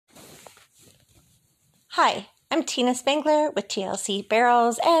Hi, I'm Tina Spangler with TLC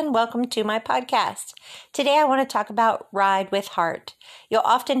Barrels, and welcome to my podcast. Today I want to talk about Ride with Heart. You'll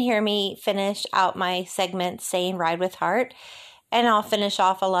often hear me finish out my segments saying Ride with Heart, and I'll finish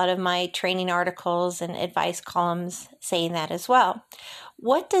off a lot of my training articles and advice columns saying that as well.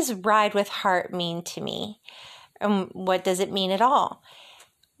 What does Ride with Heart mean to me? What does it mean at all?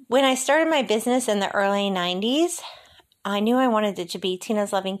 When I started my business in the early 90s, I knew I wanted it to be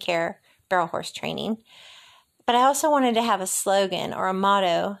Tina's Loving Care Barrel Horse Training. But I also wanted to have a slogan or a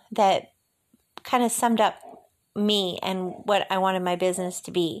motto that kind of summed up me and what I wanted my business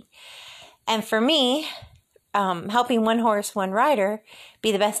to be. And for me, helping one horse, one rider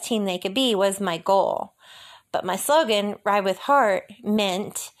be the best team they could be was my goal. But my slogan, Ride with Heart,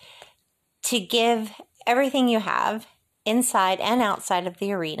 meant to give everything you have inside and outside of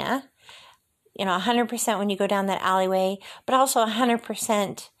the arena. 100% when you go down that alleyway, but also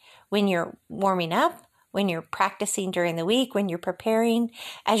 100% when you're warming up, when you're practicing during the week, when you're preparing,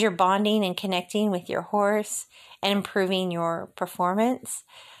 as you're bonding and connecting with your horse and improving your performance.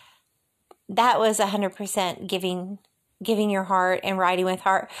 That was 100% giving your heart and riding with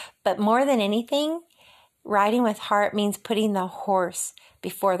heart. But more than anything, riding with heart means putting the horse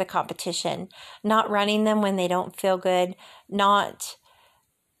before the competition, not running them when they don't feel good, not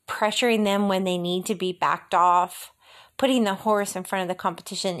pressuring them when they need to be backed off. Putting the horse in front of the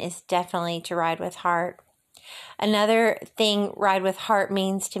competition is definitely to ride with heart. Another thing Ride with Heart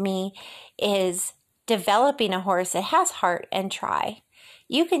means to me is developing a horse that has heart and try.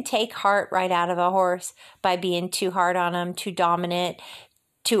 You can take heart right out of a horse by being too hard on them, too dominant,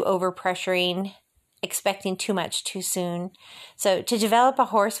 too overpressuring, expecting too much too soon. So to develop a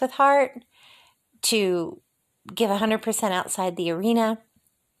horse with heart, to give 100% outside the arena,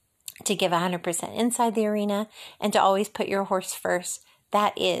 to give 100% inside the arena, and to always put your horse first,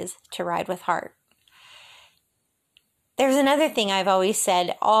 that is to ride with heart. There's another thing I've always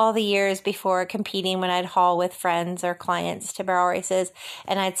said all the years before competing when I'd haul with friends or clients to barrel races,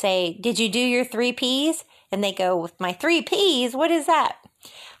 and I'd say, "Did you do your 3 Ps?" And they go, "With my 3 Ps, what is that?"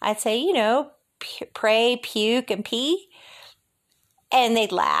 I'd say, pray, puke, and pee. And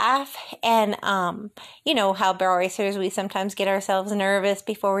they'd laugh. And, how barrel racers, we sometimes get ourselves nervous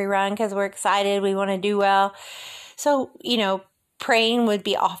before we run because we're excited. We want to do well. So, praying would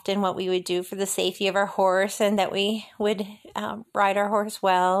be often what we would do for the safety of our horse and that we would ride our horse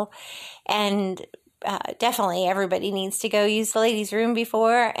well. And definitely everybody needs to go use the ladies' room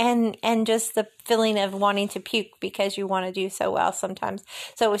before and just the feeling of wanting to puke because you want to do so well sometimes.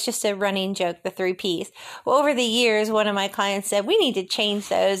 So it was just a running joke, the 3 Ps. Well, over the years, one of my clients said, "We need to change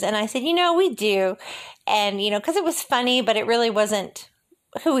those." And I said, we do. And, because it was funny, but it really wasn't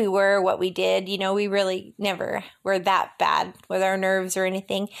who we were, what we did. We really never were that bad with our nerves or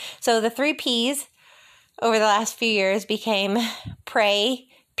anything. So the 3 Ps over the last few years became pray,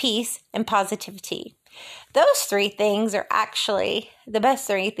 peace, and positivity. Those 3 things are actually the best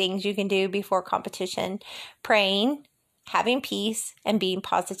 3 things you can do before competition: praying, having peace, and being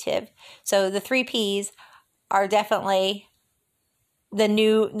positive. So the 3 Ps are definitely the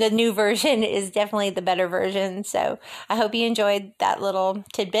new version is definitely the better version. So I hope you enjoyed that little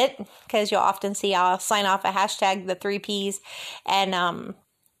tidbit, because you'll often see I'll sign off a hashtag, the 3 Ps, and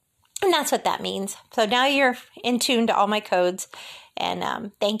that's what that means. So now you're in tune to all my codes.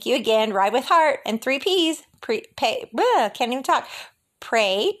 And thank you again. Ride with heart and 3 Ps. Can't even talk.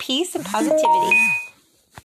 Pray, peace, and positivity.